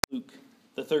Luke,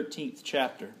 the 13th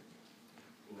chapter.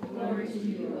 Glory to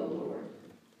you, O Lord.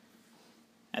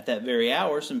 At that very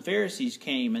hour, some Pharisees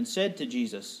came and said to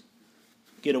Jesus,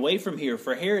 "Get away from here,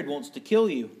 for Herod wants to kill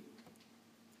you."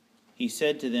 He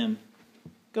said to them,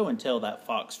 "Go and tell that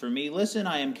fox for me, 'Listen,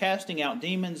 I am casting out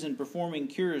demons and performing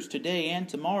cures today and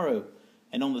tomorrow,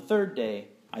 and on the third day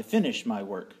I finish my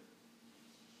work.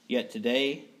 Yet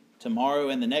today, tomorrow,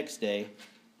 and the next day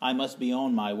I must be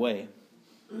on my way,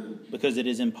 because it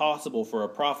is impossible for a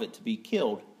prophet to be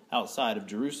killed outside of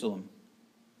Jerusalem.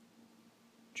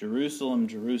 Jerusalem,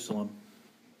 Jerusalem,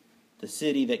 the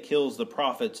city that kills the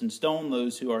prophets and stones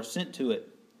those who are sent to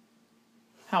it.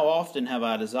 How often have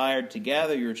I desired to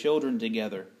gather your children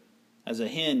together, as a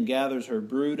hen gathers her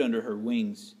brood under her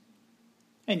wings,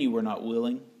 and you were not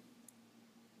willing.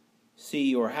 See,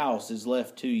 your house is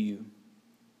left to you.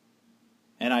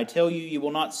 And I tell you, you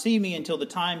will not see me until the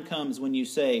time comes when you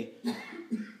say,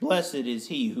 Blessed is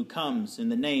he who comes in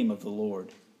the name of the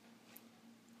Lord.'"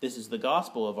 This is the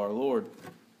gospel of our Lord.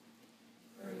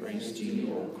 Praise to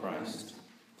you, O Christ.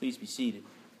 Please be seated.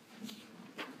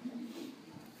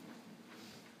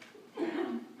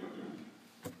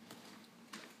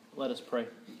 Let us pray.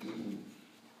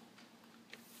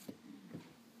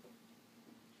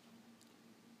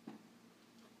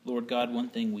 Lord God, one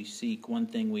thing we seek, one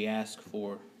thing we ask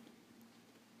for,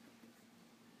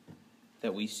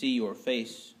 that we see your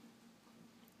face,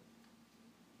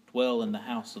 dwell in the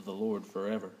house of the Lord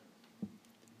forever.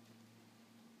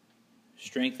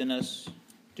 Strengthen us,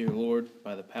 dear Lord,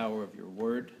 by the power of your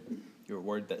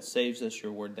word that saves us,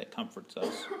 your word that comforts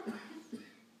us.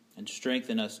 And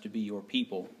strengthen us to be your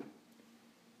people,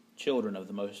 children of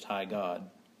the Most High God.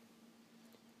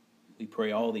 We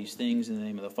pray all these things in the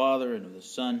name of the Father, and of the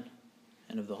Son,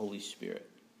 and of the Holy Spirit.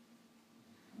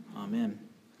 Amen.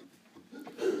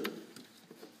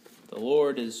 The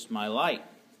Lord is my light,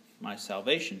 my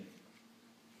salvation.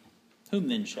 Whom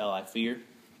then shall I fear?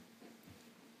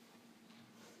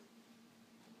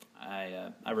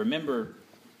 I remember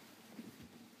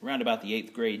around about the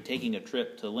 8th grade taking a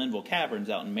trip to Linville Caverns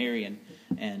out in Marion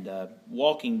and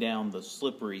walking down the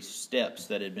slippery steps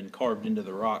that had been carved into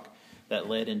the rock that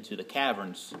led into the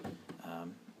caverns.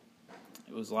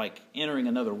 It was like entering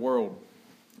another world,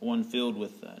 one filled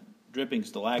with dripping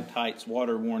stalactites,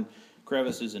 water-worn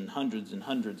crevices, and hundreds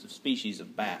of species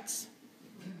of bats.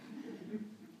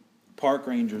 Park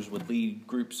rangers would lead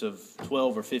groups of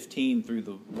 12 or 15 through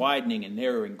the widening and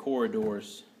narrowing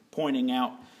corridors, pointing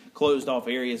out closed-off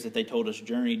areas that they told us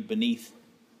journeyed beneath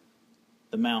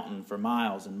the mountain for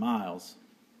miles and miles.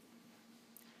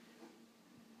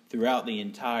 Throughout the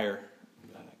entire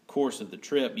course of the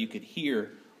trip, you could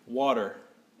hear water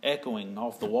echoing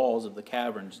off the walls of the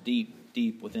caverns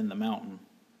deep within the mountain.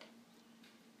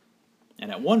 And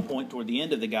at one point, toward the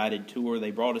end of the guided tour, they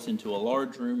brought us into a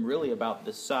large room, really about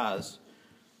this size,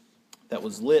 that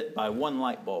was lit by one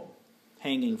light bulb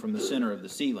hanging from the center of the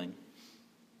ceiling.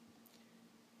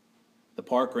 The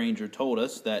park ranger told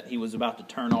us that he was about to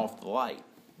turn off the light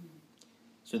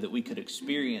so that we could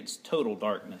experience total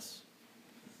darkness,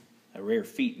 a rare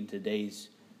feat in today's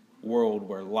world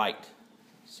where light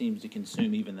seems to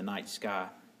consume even the night sky.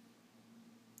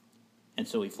 And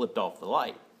so he flipped off the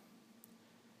light.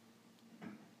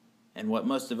 And what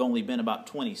must have only been about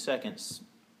 20 seconds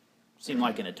seemed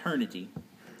like an eternity.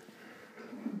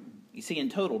 You see, in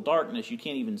total darkness, you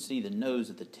can't even see the nose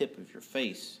at the tip of your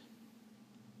face,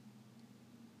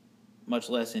 much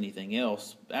less anything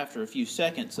else. After a few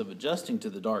seconds of adjusting to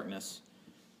the darkness,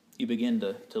 you begin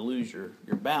to lose your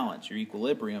balance, your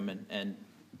equilibrium, and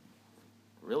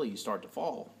really you start to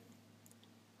fall.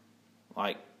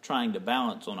 Like trying to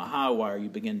balance on a high wire, you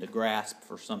begin to grasp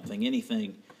for something,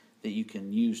 anything that you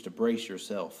can use to brace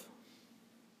yourself.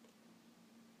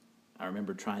 I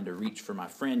remember trying to reach for my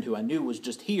friend who I knew was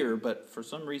just here, but for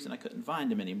some reason I couldn't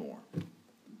find him anymore.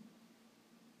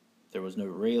 There was no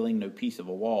railing, no piece of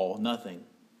a wall, nothing.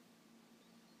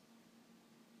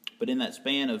 But in that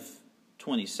span of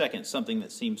 20 seconds, something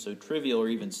that seemed so trivial or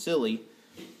even silly,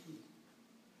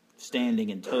 standing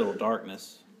in total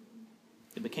darkness,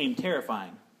 it became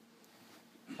terrifying.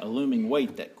 A looming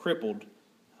weight that crippled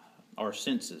our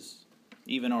senses,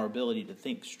 even our ability to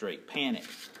think straight. Panic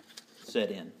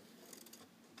set in.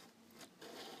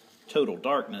 Total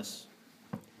darkness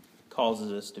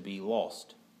causes us to be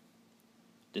lost,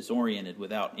 disoriented,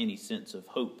 without any sense of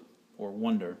hope or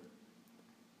wonder,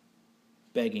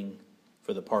 begging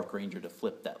for the park ranger to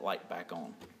flip that light back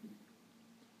on.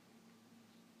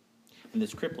 And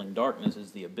this crippling darkness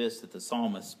is the abyss that the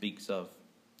psalmist speaks of.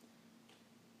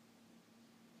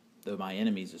 Though my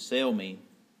enemies assail me,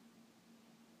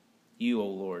 you, O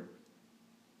Lord,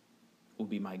 will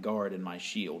be my guard and my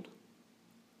shield.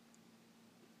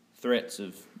 Threats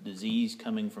of disease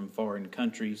coming from foreign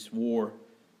countries, war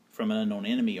from an unknown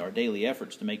enemy, our daily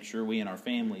efforts to make sure we and our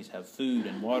families have food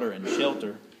and water and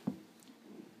shelter,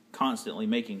 constantly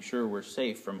making sure we're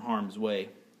safe from harm's way,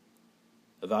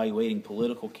 evaluating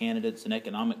political candidates and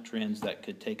economic trends that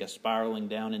could take us spiraling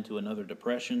down into another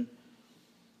depression.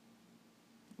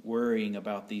 Worrying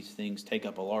about these things take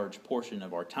up a large portion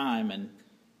of our time, and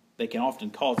they can often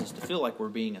cause us to feel like we're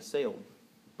being assailed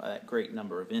by that great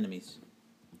number of enemies.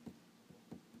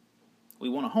 We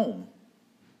want a home.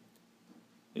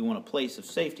 We want a place of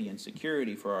safety and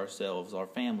security for ourselves, our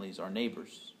families, our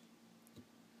neighbors.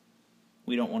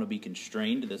 We don't want to be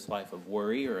constrained to this life of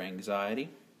worry or anxiety,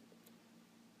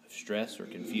 of stress or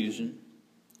confusion.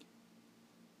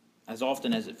 As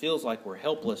often as it feels like we're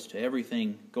helpless to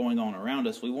everything going on around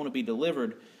us, we want to be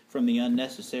delivered from the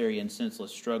unnecessary and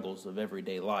senseless struggles of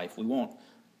everyday life. We want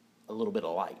a little bit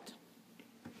of light.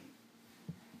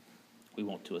 We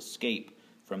want to escape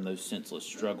from those senseless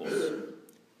struggles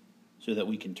so that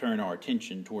we can turn our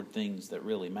attention toward things that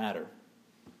really matter.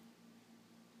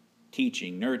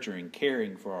 Teaching, nurturing,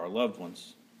 caring for our loved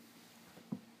ones.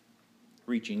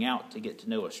 Reaching out to get to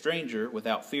know a stranger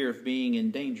without fear of being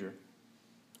in danger,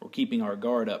 or keeping our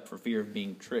guard up for fear of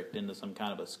being tricked into some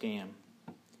kind of a scam.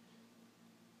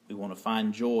 We want to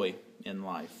find joy in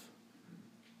life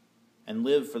and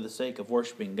live for the sake of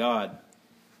worshiping God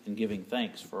and giving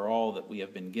thanks for all that we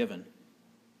have been given.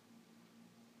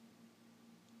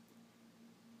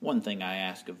 One thing I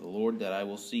ask of the Lord that I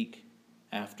will seek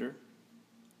after: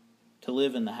 to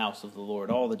live in the house of the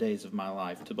Lord all the days of my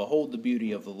life, to behold the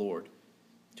beauty of the Lord,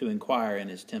 to inquire in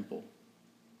his temple.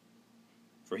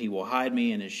 For he will hide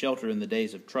me in his shelter in the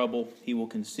days of trouble. He will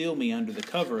conceal me under the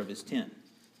cover of his tent.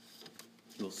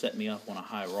 He will set me up on a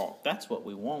high rock. That's what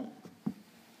we want.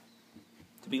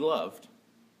 To be loved,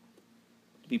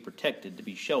 to be protected, to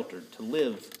be sheltered, to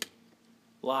live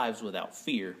lives without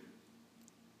fear,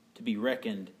 to be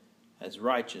reckoned as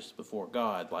righteous before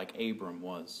God like Abram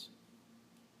was.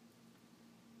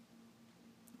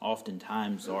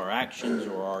 Oftentimes our actions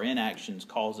or our inactions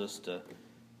cause us to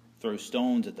throw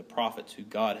stones at the prophets who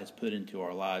God has put into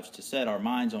our lives, to set our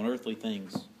minds on earthly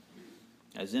things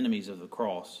as enemies of the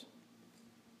cross.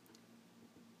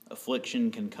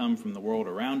 Affliction can come from the world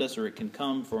around us, or it can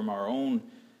come from our own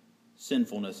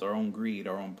sinfulness, our own greed,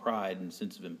 our own pride and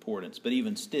sense of importance. But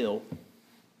even still,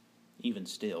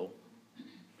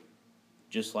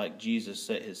 just like Jesus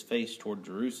set his face toward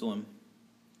Jerusalem,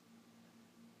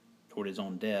 toward his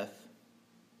own death,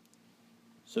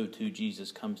 so too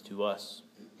Jesus comes to us.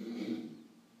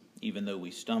 Even though we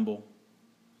stumble,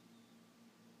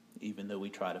 even though we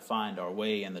try to find our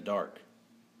way in the dark,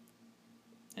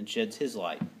 and sheds his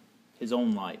light, his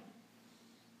own light,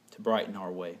 to brighten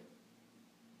our way.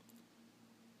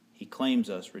 He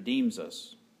claims us, redeems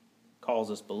us,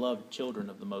 calls us beloved children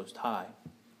of the Most High,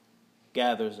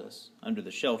 gathers us under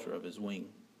the shelter of his wing.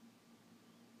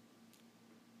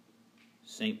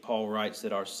 St. Paul writes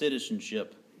that our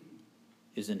citizenship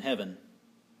is in heaven,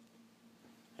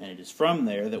 and it is from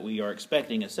there that we are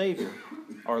expecting a Savior,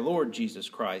 our Lord Jesus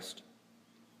Christ.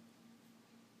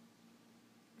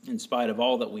 In spite of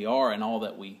all that we are and all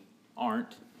that we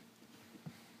aren't,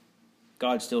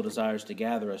 God still desires to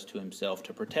gather us to himself,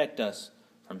 to protect us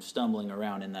from stumbling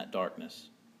around in that darkness,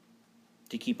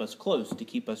 to keep us close, to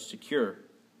keep us secure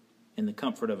in the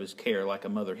comfort of his care, like a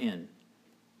mother hen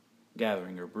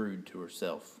gathering her brood to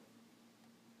herself.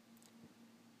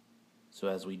 So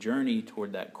as we journey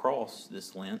toward that cross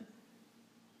this Lent,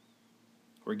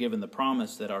 we're given the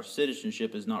promise that our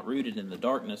citizenship is not rooted in the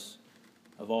darkness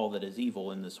of all that is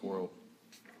evil in this world.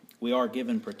 We are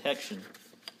given protection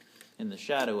in the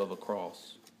shadow of a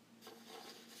cross.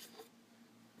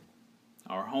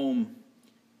 Our home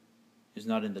is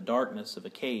not in the darkness of a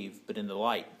cave, but in the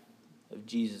light of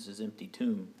Jesus' empty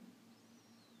tomb.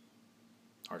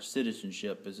 Our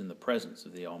citizenship is in the presence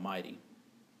of the Almighty.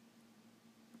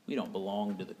 We don't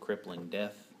belong to the crippling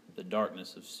death, the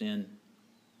darkness of sin,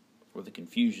 or the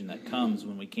confusion that comes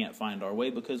when we can't find our way,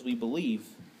 because we believe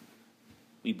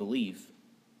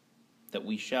that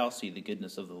we shall see the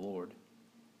goodness of the Lord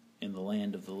in the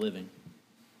land of the living.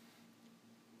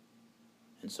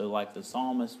 And so, like the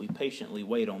psalmist, we patiently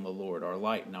wait on the Lord, our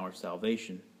light and our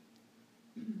salvation,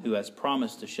 who has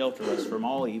promised to shelter us from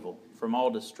all evil, from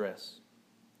all distress.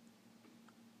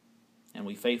 And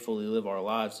we faithfully live our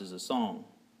lives as a song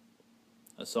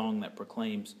that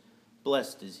proclaims,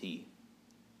 "Blessed is he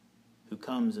who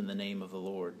comes in the name of the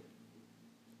Lord,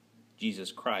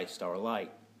 Jesus Christ, our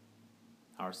light,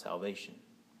 our salvation,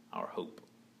 our hope."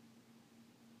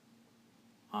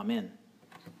 Amen.